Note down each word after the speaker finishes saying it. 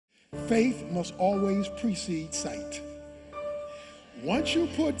Faith must always precede sight. Once you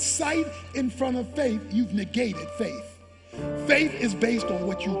put sight in front of faith, you've negated faith. Faith is based on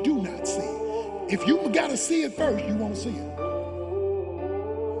what you do not see. If you got to see it first, you won't see it.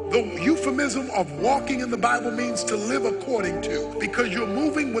 The euphemism of walking in the Bible means to live according to, because you're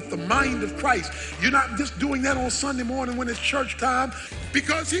moving with the mind of Christ. You're not just doing that on Sunday morning when it's church time,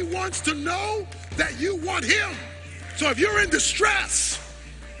 because he wants to know that you want him. So if you're in distress,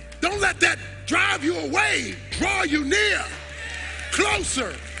 don't let that drive you away. Draw you near,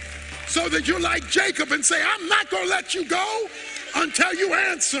 closer, so that you're like Jacob and say, I'm not going to let you go until you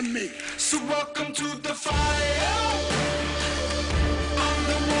answer me. So welcome to the fire. I'm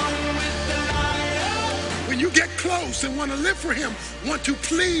the one with the light. When you get close and want to live for him, want to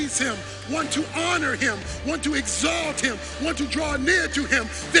please him, want to honor him, want to exalt him, want to draw near to him,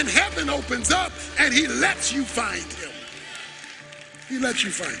 then heaven opens up and he lets you find him. He lets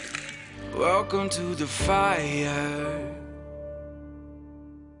you find him. Welcome to the fire.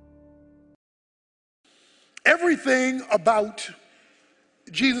 Everything about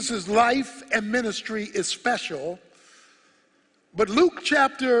Jesus' life and ministry is special, but Luke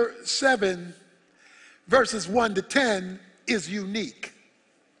chapter 7, verses 1 to 10 is unique.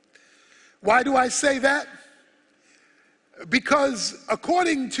 Why do I say that? Because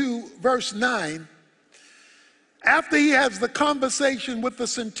according to verse 9, after he has the conversation with the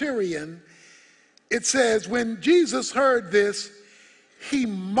centurion, it says, when Jesus heard this, he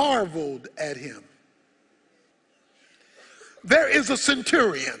marveled at him. There is a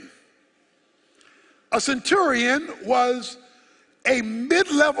centurion. A centurion was a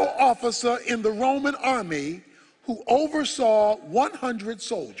mid-level officer in the Roman army who oversaw 100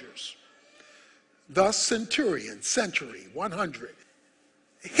 soldiers. Thus, centurion, century, 100.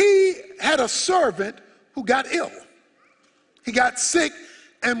 He had a servant who got ill. He got sick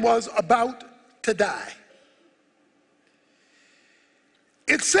and was about to die.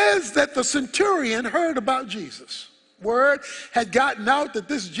 It says that the centurion heard about Jesus. Word had gotten out that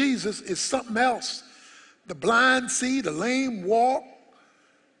this Jesus is something else. The blind see, the lame walk,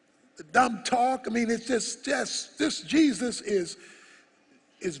 the dumb talk. I mean, it's just this Jesus is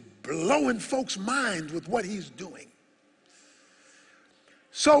blowing folks' minds with what he's doing.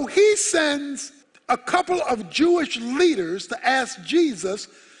 So he sends a couple of Jewish leaders to ask Jesus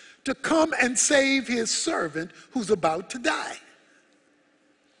to come and save his servant who's about to die.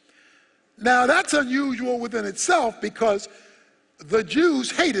 Now, that's unusual within itself because the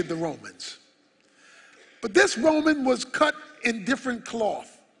Jews hated the Romans. But this Roman was cut in different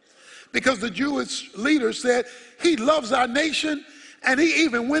cloth because the Jewish leaders said he loves our nation, and he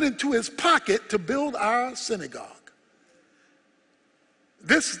even went into his pocket to build our synagogue.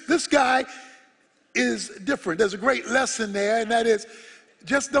 This guy is different. There's a great lesson there, and that is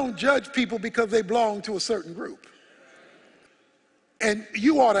just don't judge people because they belong to a certain group. And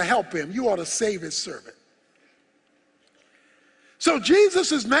you ought to help him. You ought to save his servant. So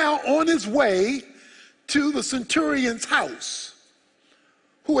Jesus is now on his way to the centurion's house,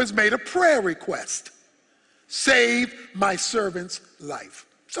 who has made a prayer request. Save my servant's life.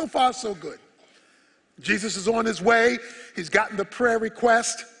 So far, so good. Jesus is on his way. He's gotten the prayer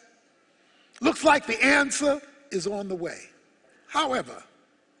request. Looks like the answer is on the way. However,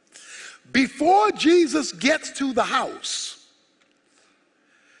 before Jesus gets to the house,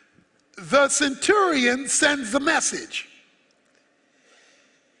 the centurion sends a message.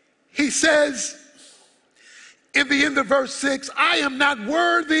 He says, in the end of verse 6, I am not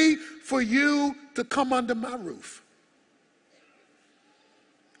worthy for you to come under my roof.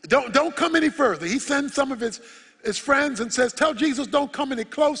 Don't come any further. He sends some of his friends and says, tell Jesus don't come any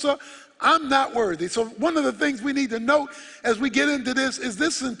closer. I'm not worthy. So one of the things we need to note as we get into this is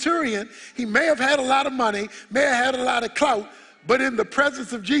this centurion, he may have had a lot of money, may have had a lot of clout, but in the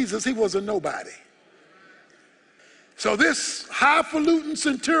presence of Jesus, he was a nobody. So this highfalutin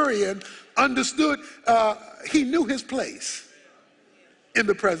centurion understood, he knew his place in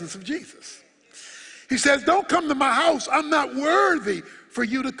the presence of Jesus. He says, don't come to my house. I'm not worthy for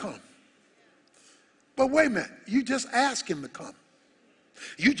you to come. But wait a minute, you just ask him to come.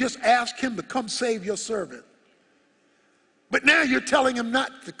 You just ask him to come save your servant. But now you're telling him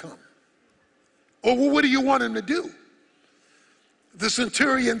not to come. Or well, what do you want him to do? The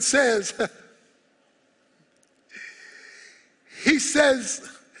centurion says, he says,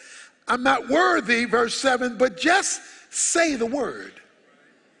 I'm not worthy, verse 7, but just say the word,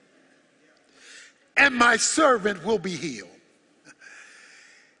 and my servant will be healed.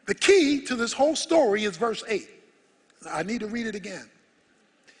 The key to this whole story is verse 8. I need to read it again.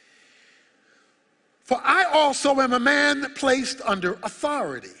 For I also am a man placed under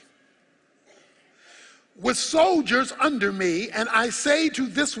authority. with soldiers under me, and I say to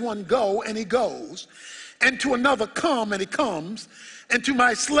this one, go, and he goes, and to another, come, and he comes, and to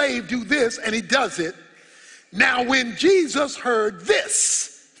my slave, do this, and he does it. Now when Jesus heard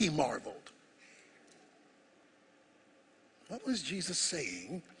this, he marveled. What was Jesus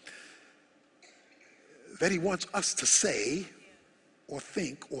saying that he wants us to say or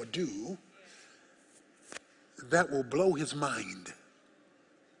think or do that will blow his mind?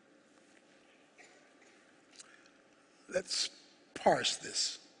 Let's parse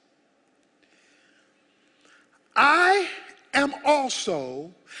this. I am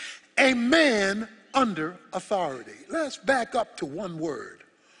also a man under authority. Let's back up to one word.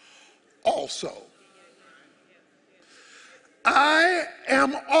 Also. I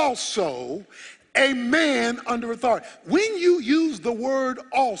am also a man under authority. When you use the word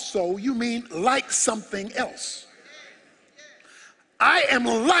also, you mean like something else. I am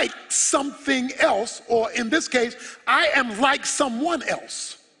like something else, or in this case, I am like someone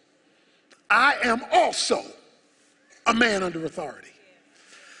else. I am also a man under authority.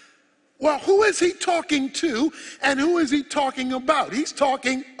 Well, who is he talking to, and who is he talking about? He's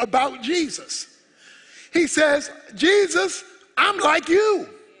talking about Jesus. He says, Jesus, I'm like you.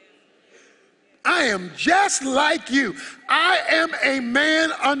 I am just like you. I am a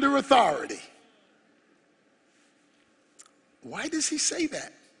man under authority. Why does he say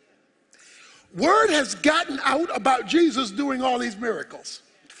that? Word has gotten out about Jesus doing all these miracles.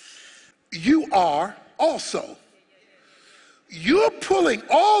 You are also. You're pulling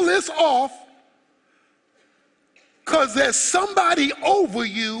all this off because there's somebody over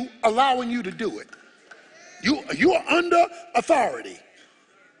you allowing you to do it. You are under authority.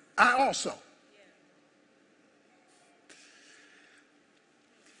 I also.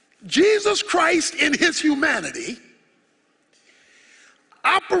 Jesus Christ in his humanity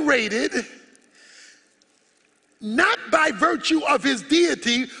operated not by virtue of his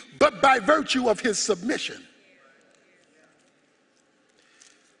deity, but by virtue of his submission.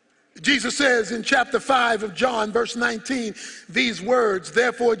 Jesus says in chapter 5 of John, verse 19, these words,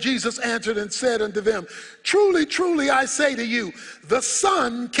 therefore Jesus answered and said unto them, truly, truly, I say to you, the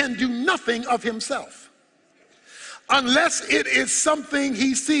Son can do nothing of himself, unless it is something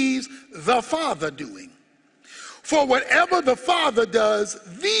he sees the Father doing. For whatever the Father does,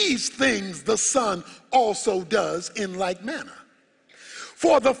 these things the Son also does in like manner.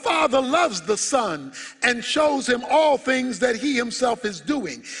 For the Father loves the Son and shows him all things that he himself is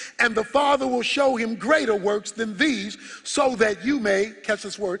doing. And the Father will show him greater works than these, so that you may, catch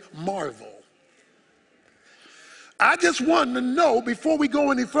this word, marvel. I just want to know, before we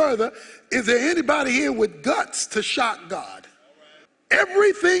go any further, is there anybody here with guts to shock God?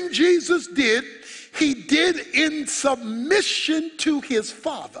 Everything Jesus did, he did in submission to his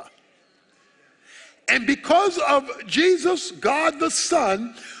Father. And because of Jesus, God the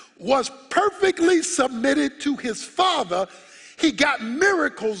Son was perfectly submitted to his Father, he got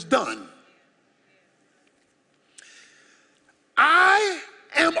miracles done. I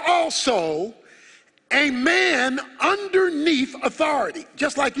am also a man underneath authority,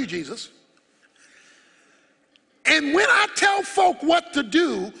 just like you, Jesus. And when I tell folk what to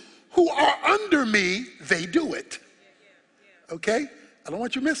do who are under me, they do it. Okay? I don't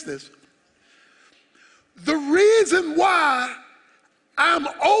want you to miss this. The reason why I'm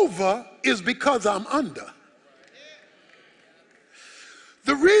over is because I'm under.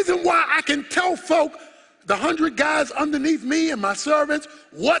 The reason why I can tell folk, the 100 guys underneath me and my servants,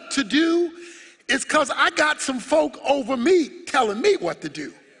 what to do is because I got some folk over me telling me what to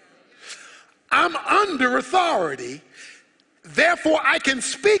do. I'm under authority. Therefore, I can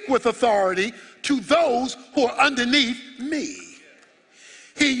speak with authority to those who are underneath me.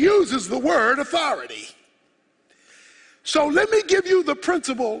 He uses the word authority. So let me give you the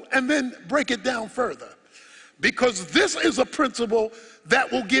principle and then break it down further, because this is a principle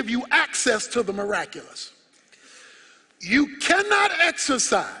that will give you access to the miraculous. You cannot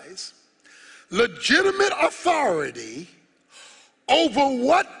exercise legitimate authority over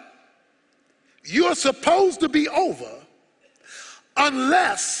what you're supposed to be over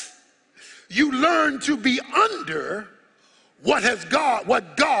unless you learn to be under what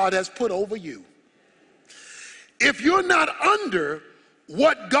God has put over you. If you're not under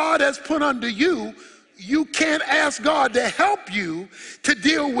what God has put under you, you can't ask God to help you to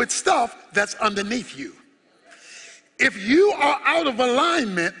deal with stuff that's underneath you. If you are out of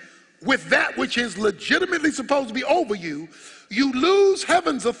alignment with that which is legitimately supposed to be over you, you lose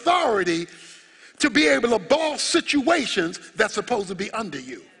heaven's authority to be able to boss situations that's supposed to be under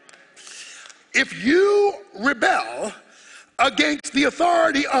you. If you rebel against the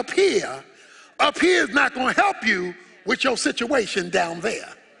authority up here, up here is not going to help you with your situation down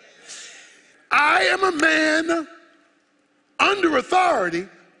there. I am a man under authority,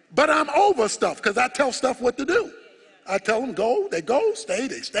 but I'm over stuff because I tell stuff what to do. I tell them go, they go, stay,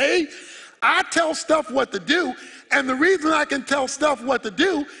 they stay. I tell stuff what to do, and the reason I can tell stuff what to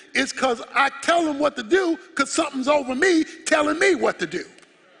do is because I tell them what to do because something's over me telling me what to do.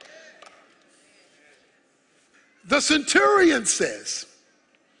 The centurion says,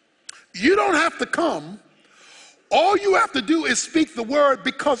 you don't have to come. All you have to do is speak the word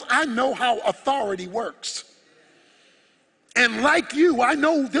because I know how authority works. And like you, I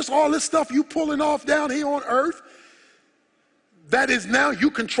know all this stuff you pulling off down here on earth, that is now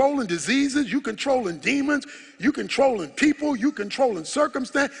you controlling diseases, you controlling demons, you controlling people, you controlling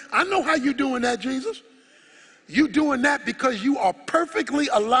circumstance. I know how you doing that, Jesus. You doing that because you are perfectly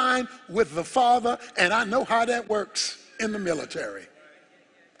aligned with the Father, and I know how that works in the military.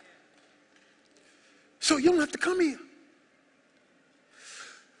 So you don't have to come here.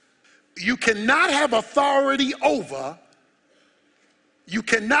 You cannot have authority over,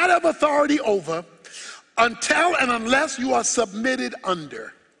 until and unless you are submitted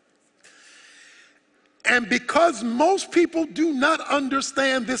under. And because most people do not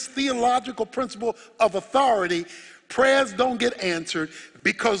understand this theological principle of authority, prayers don't get answered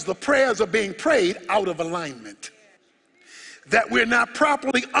because the prayers are being prayed out of alignment. That we're not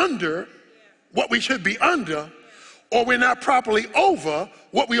properly under what we should be under, or we're not properly over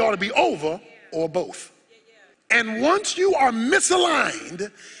what we ought to be over, or both. And once you are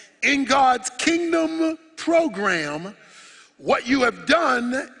misaligned in God's kingdom program, what you have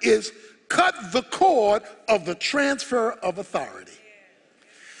done is cut the cord of the transfer of authority.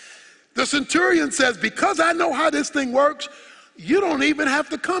 The centurion says, because I know how this thing works, you don't even have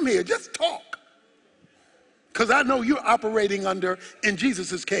to come here, just talk. Because I know you're operating under, in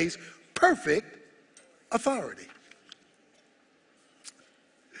Jesus' case, perfect authority.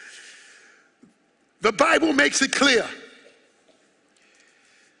 The Bible makes it clear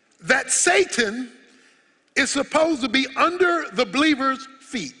that Satan is supposed to be under the believer's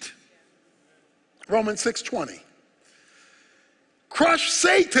feet. Romans 6:20. Crush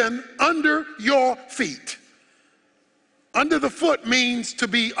Satan under your feet. Under the foot means to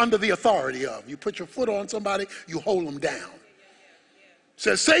be under the authority of. You put your foot on somebody, you hold them down. It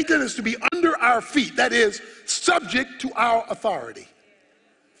says Satan is to be under our feet, that is, subject to our authority.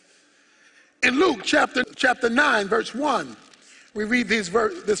 In Luke chapter 9, verse 1, we read this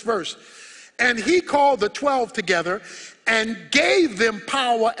verse. And he called the 12 together and gave them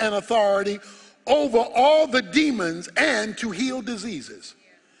power and authority over all the demons and to heal diseases.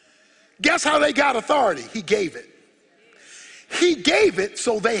 Guess how they got authority? He gave it. He gave it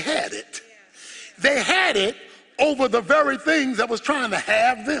so they had it. They had it over the very things that was trying to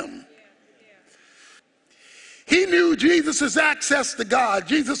have them. He knew Jesus' access to God.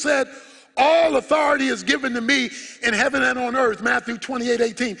 Jesus said, all authority is given to me in heaven and on earth, Matthew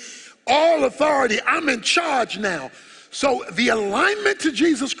 28:18. All authority, I'm in charge now. So the alignment to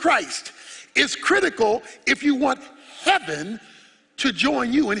Jesus Christ is critical if you want heaven to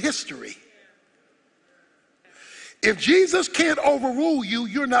join you in history. If Jesus can't overrule you,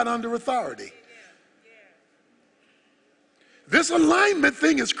 you're not under authority. This alignment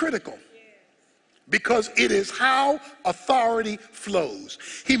thing is critical because it is how authority flows.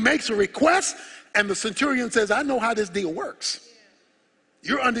 He makes a request and the centurion says, I know how this deal works.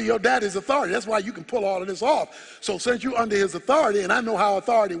 You're under your daddy's authority. That's why you can pull all of this off. So since you're under his authority and I know how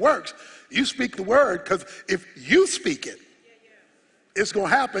authority works, you speak the word, because if you speak it, it's going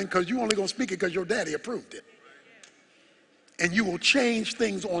to happen because you're only going to speak it because your daddy approved it. And you will change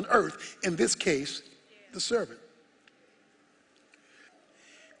things on earth, in this case, the servant.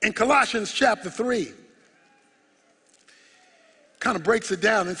 In Colossians chapter 3, kind of breaks it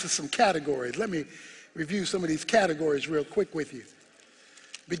down into some categories. Let me review some of these categories real quick with you.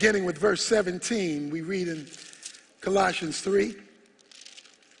 Beginning with verse 17, we read in Colossians 3,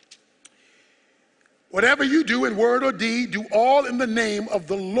 whatever you do in word or deed, do all in the name of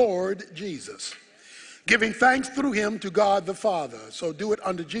the Lord Jesus, giving thanks through him to God the Father. So do it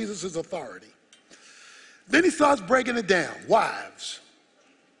under Jesus' authority. Then he starts breaking it down. Wives,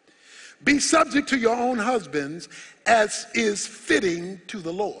 be subject to your own husbands as is fitting to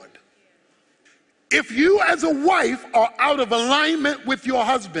the Lord. If you as a wife are out of alignment with your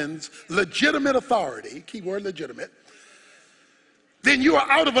husband's legitimate authority, keyword legitimate, then you are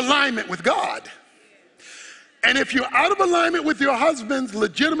out of alignment with God. And if you're out of alignment with your husband's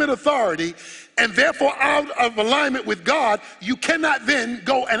legitimate authority and therefore out of alignment with God, you cannot then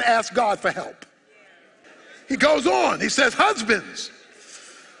go and ask God for help. He goes on, he says, husbands,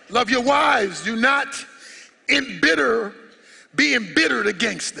 Love your wives. Do not be embittered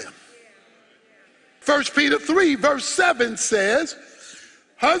against them. 1 Peter 3 verse 7 says,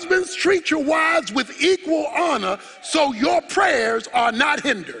 husbands, treat your wives with equal honor so your prayers are not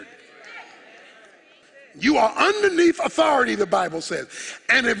hindered. You are underneath authority, the Bible says.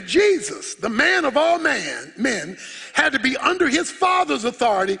 And if Jesus, the man of all men, had to be under his Father's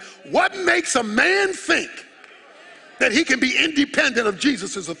authority, what makes a man think that he can be independent of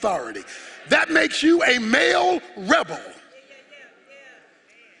Jesus' authority? That makes you a male rebel.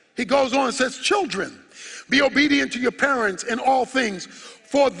 He goes on and says, children, be obedient to your parents in all things,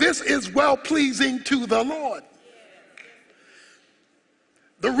 for this is well-pleasing to the Lord.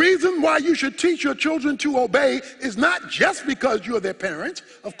 The reason why you should teach your children to obey is not just because you're their parents.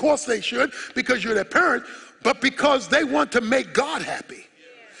 Of course they should, because you're their parents, but because they want to make God happy.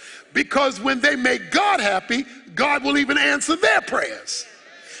 Because when they make God happy, God will even answer their prayers.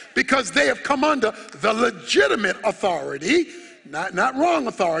 Because they have come under the legitimate authority, not wrong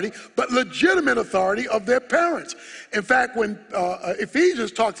authority, but legitimate authority of their parents. In fact, when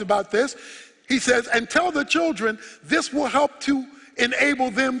Ephesians talks about this, he says, and tell the children, this will help to enable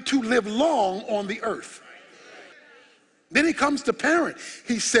them to live long on the earth. Then he comes to parent.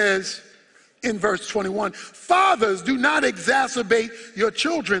 He says in verse 21, fathers, do not exacerbate your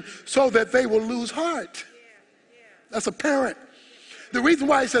children so that they will lose heart. That's a parent. The reason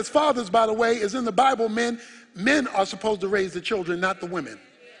why he says fathers, by the way, is in the Bible, men are supposed to raise the children, not the women.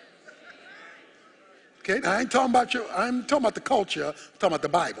 Okay, now I'm talking about the culture, I'm talking about the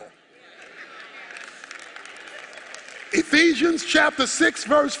Bible. Ephesians chapter 6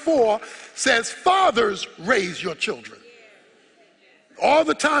 verse 4 says, fathers, raise your children. All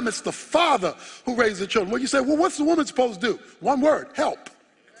the time it's the father who raises the children. Well, you say, well, what's the woman supposed to do? One word, help.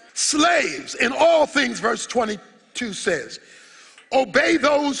 Slaves, in all things, verse 22 says, obey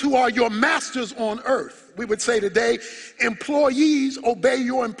those who are your masters on earth. We would say today, employees, obey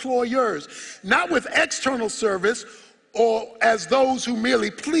your employers, not with external service or as those who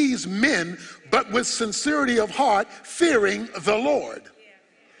merely please men, but with sincerity of heart, fearing the Lord.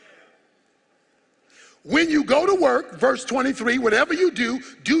 When you go to work, verse 23, whatever you do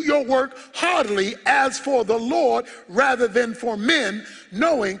your work heartily as for the Lord rather than for men,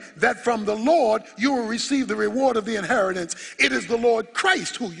 knowing that from the Lord you will receive the reward of the inheritance. It is the Lord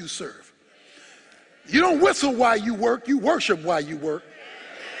Christ who you serve. You don't whistle while you work, you worship while you work.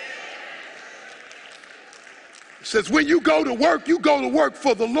 It says when you go to work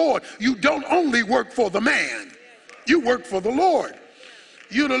for the Lord. You don't only work for the man, you work for the Lord.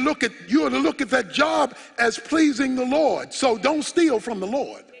 You ought to look at that job as pleasing the Lord. So don't steal from the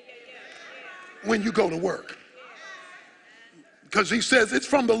Lord when you go to work. Because he says it's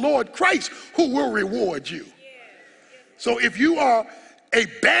from the Lord Christ who will reward you. So if you are a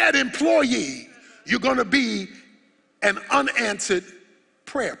bad employee, you're going to be an unanswered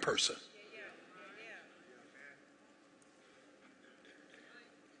prayer person.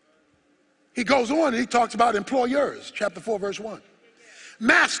 He goes on and he talks about employers, chapter 4, verse 1.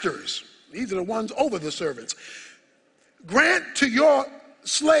 Masters, these are the ones over the servants. Grant to your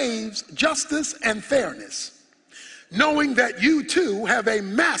slaves justice and fairness, knowing that you too have a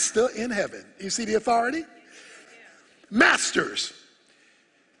master in heaven. You see the authority? Masters,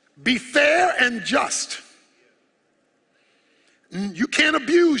 be fair and just. You can't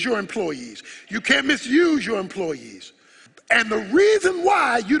abuse your employees. You can't misuse your employees. And the reason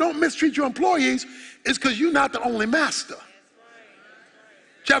why you don't mistreat your employees is because you're not the only master.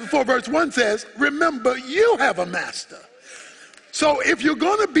 Chapter 4 verse 1 says, remember you have a master. So if you're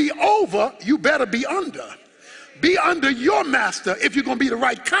going to be over, you better be under. Be under your master if you're going to be the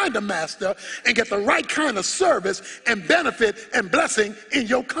right kind of master and get the right kind of service and benefit and blessing in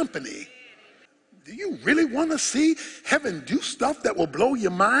your company. Do you really want to see heaven do stuff that will blow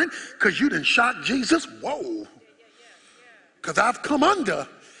your mind because you didn't shock Jesus? Whoa. Because I've come under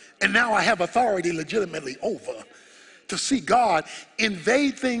and now I have authority legitimately over to see God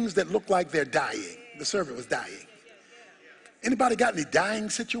invade things that look like they're dying. The servant was dying. Anybody got any dying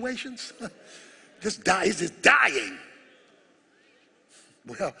situations? He's just dying.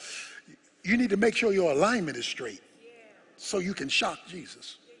 Well, you need to make sure your alignment is straight so you can shock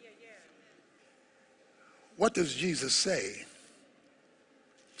Jesus. What does Jesus say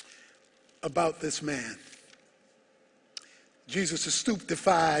about this man? Jesus is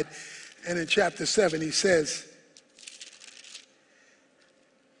stupefied, and in chapter 7 he says,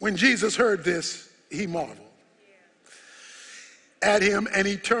 when Jesus heard this, he marveled at him, and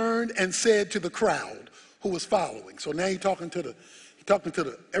he turned and said to the crowd who was following. So now he's talking to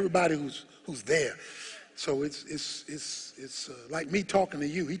everybody who's there. So it's like me talking to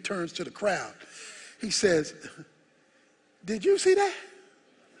you. He turns to the crowd. He says, did you see that?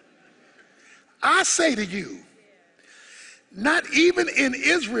 I say to you, not even in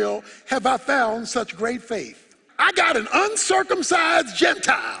Israel have I found such great faith. I got an uncircumcised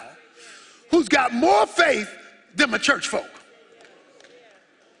Gentile who's got more faith than my church folk,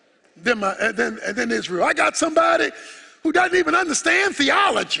 than Israel. I got somebody who doesn't even understand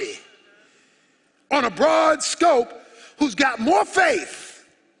theology on a broad scope who's got more faith.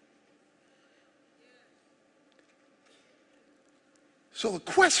 So the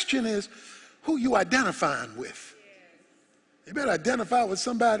question is, who you identifying with? You better identify with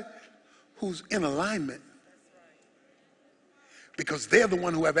somebody who's in alignment, because they're the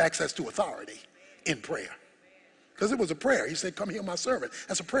one who have access to authority in prayer. Because it was a prayer. He said, come heal my servant.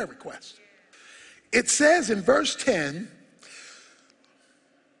 That's a prayer request. It says in verse 10,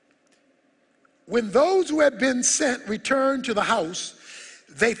 when those who had been sent returned to the house,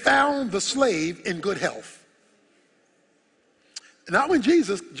 they found the slave in good health. Not when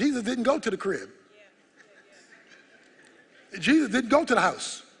Jesus didn't go to the crib. Jesus didn't go to the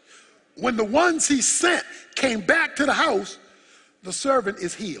house. When the ones he sent came back to the house, the servant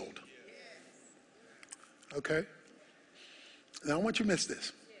is healed. Okay? Now I want you to miss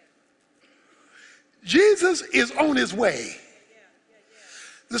this. Jesus is on his way.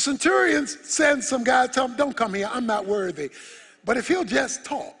 The centurion sends some guy, tell him, don't come here, I'm not worthy. But if he'll just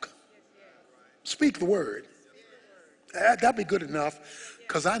talk, speak the word, that'd be good enough,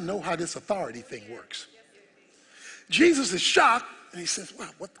 because I know how this authority thing works. Jesus is shocked, and he says, wow,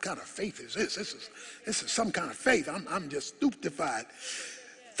 what kind of faith is this? This is some kind of faith. I'm just stupefied.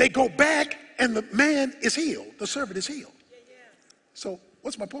 They go back, and the man is healed. The servant is healed. So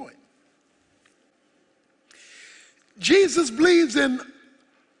what's my point? Jesus believes in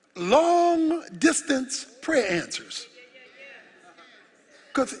long distance prayer answers,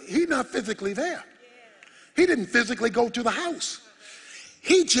 because he's not physically there. He didn't physically go to the house.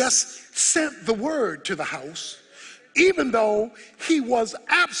 He just sent the word to the house, even though he was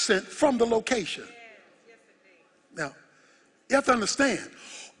absent from the location. Now, you have to understand,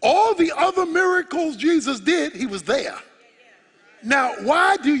 all the other miracles Jesus did, he was there. Now,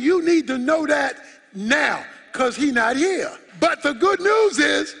 why do you need to know that now? Because he's not here. But the good news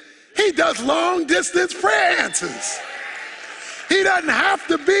is, he does long distance prayer answers. He doesn't have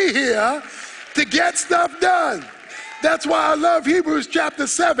to be here to get stuff done. That's why I love Hebrews chapter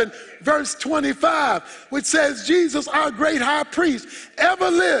 7, verse 25, which says, Jesus, our great high priest, ever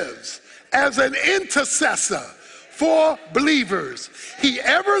lives as an intercessor for believers. He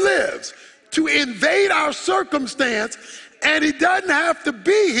ever lives to invade our circumstance, and he doesn't have to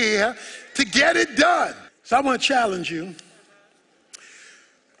be here to get it done. So I want to challenge you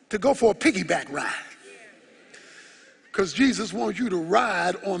to go for a piggyback ride, because Jesus wants you to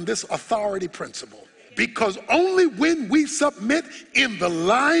ride on this authority principle. Because only when we submit in the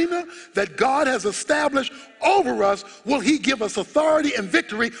line that God has established over us will he give us authority and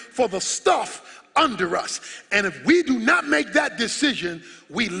victory for the stuff under us. And if we do not make that decision,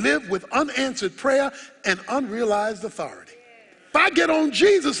 we live with unanswered prayer and unrealized authority. If I get on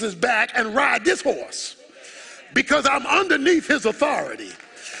Jesus's back and ride this horse, because I'm underneath his authority,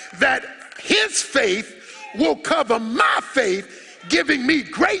 that his faith will cover my faith, giving me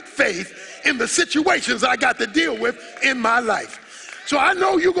great faith in the situations I got to deal with in my life. So I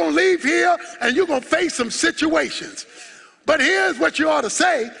know you're going to leave here and you're going to face some situations. But here's what you ought to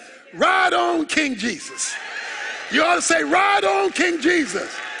say: ride on, King Jesus. You ought to say, ride on, King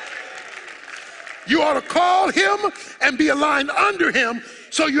Jesus. You ought to call him and be aligned under him,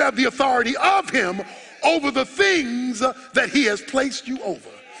 so you have the authority of him over the things that he has placed you over.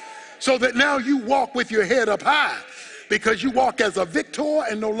 So that now you walk with your head up high, because you walk as a victor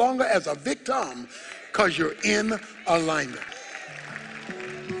and no longer as a victim, because you're in alignment.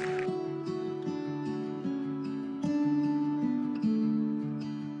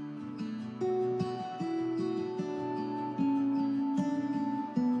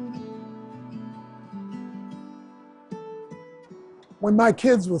 When my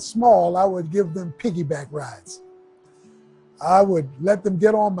kids were small, I would give them piggyback rides. I would let them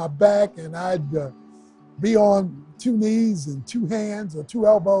get on my back, and I'd be on 2 knees and 2 hands or 2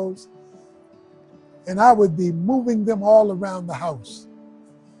 elbows, and I would be moving them all around the house.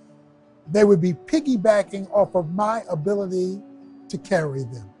 They would be piggybacking off of my ability to carry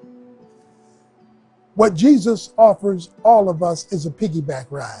them. What Jesus offers all of us is a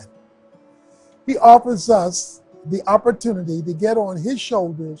piggyback ride. He offers us the opportunity to get on his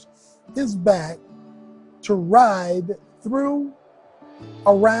shoulders, his back, to ride through,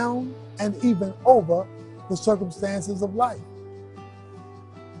 around, and even over the circumstances of life.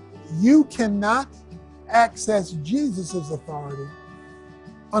 You cannot access Jesus' authority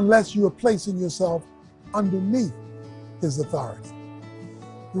unless you are placing yourself underneath his authority.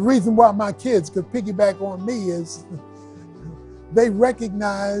 The reason why my kids could piggyback on me is they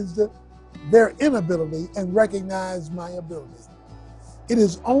recognized their inability and recognized my ability. It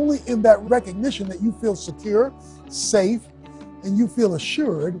is only in that recognition that you feel secure, safe, and you feel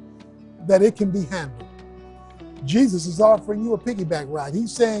assured that it can be handled. Jesus is offering you a piggyback ride.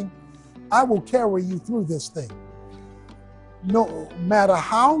 He's saying, I will carry you through this thing. No matter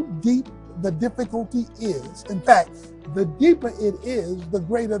how deep the difficulty is, in fact, the deeper it is, the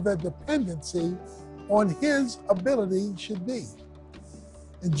greater the dependency on his ability should be.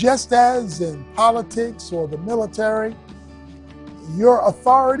 And just as in politics or the military, your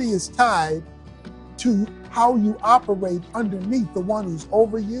authority is tied to how you operate underneath the one who's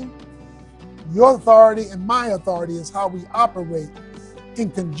over you. Your authority and my authority is how we operate in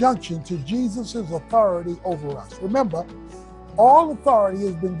conjunction to Jesus' authority over us. Remember, all authority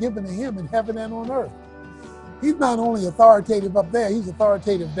has been given to him in heaven and on earth. He's not only authoritative up there, he's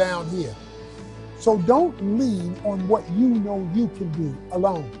authoritative down here. So don't lean on what you know you can do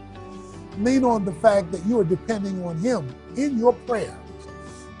alone. Lean on the fact that you are depending on him in your prayers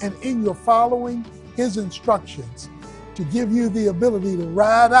and in your following his instructions to give you the ability to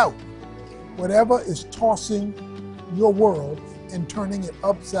ride out whatever is tossing your world and turning it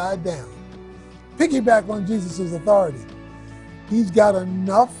upside down. Piggyback on Jesus' authority. He's got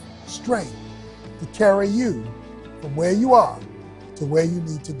enough strength to carry you from where you are to where you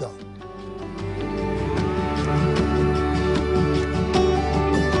need to go.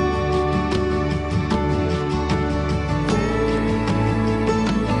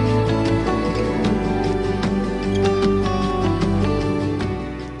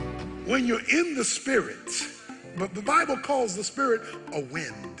 When you're in the Spirit, but the Bible calls the Spirit a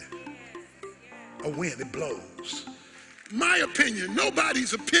wind. A wind, it blows. My opinion,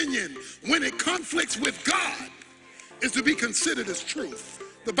 nobody's opinion, when it conflicts with God, is to be considered as truth.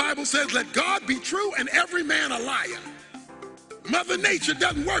 The Bible says, let God be true and every man a liar. Mother Nature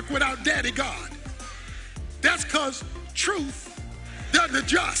doesn't work without Daddy God. That's because truth doesn't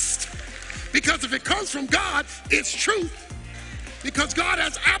adjust. Because if it comes from God, it's truth. Because God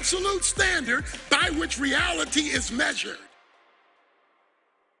has absolute standard by which reality is measured.